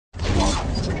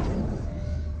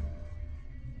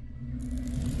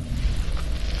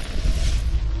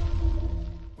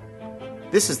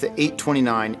This is the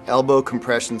 829 elbow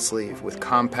compression sleeve with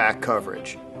compact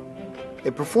coverage.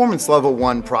 A performance level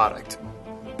 1 product.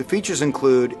 The features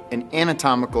include an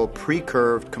anatomical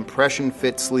pre-curved compression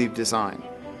fit sleeve design,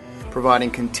 providing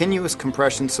continuous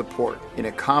compression support in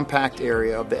a compact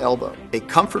area of the elbow. A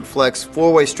Comfort Flex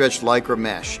 4-way stretch lycra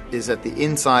mesh is at the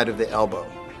inside of the elbow.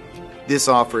 This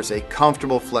offers a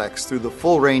comfortable flex through the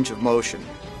full range of motion,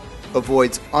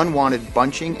 avoids unwanted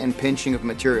bunching and pinching of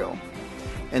material,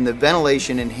 and the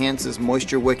ventilation enhances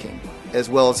moisture wicking as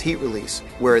well as heat release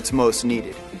where it's most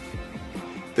needed.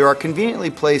 There are conveniently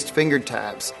placed finger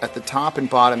tabs at the top and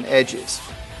bottom edges,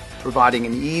 providing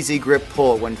an easy grip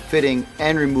pull when fitting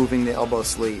and removing the elbow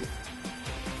sleeve.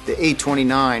 The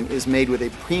 829 is made with a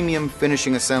premium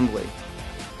finishing assembly,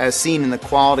 as seen in the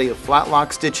quality of flat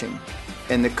lock stitching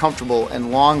and the comfortable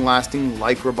and long-lasting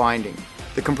lycra binding.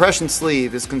 The compression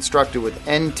sleeve is constructed with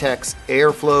N-TexTM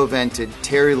airflow vented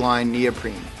terry-lined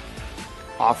neoprene,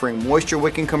 offering moisture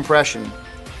wicking compression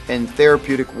and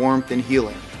therapeutic warmth and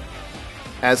healing.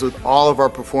 As with all of our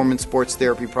performance sports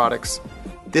therapy products,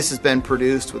 this has been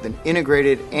produced with an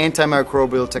integrated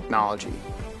antimicrobial technology.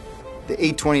 The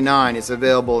 829 is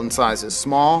available in sizes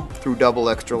small through double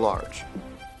extra large.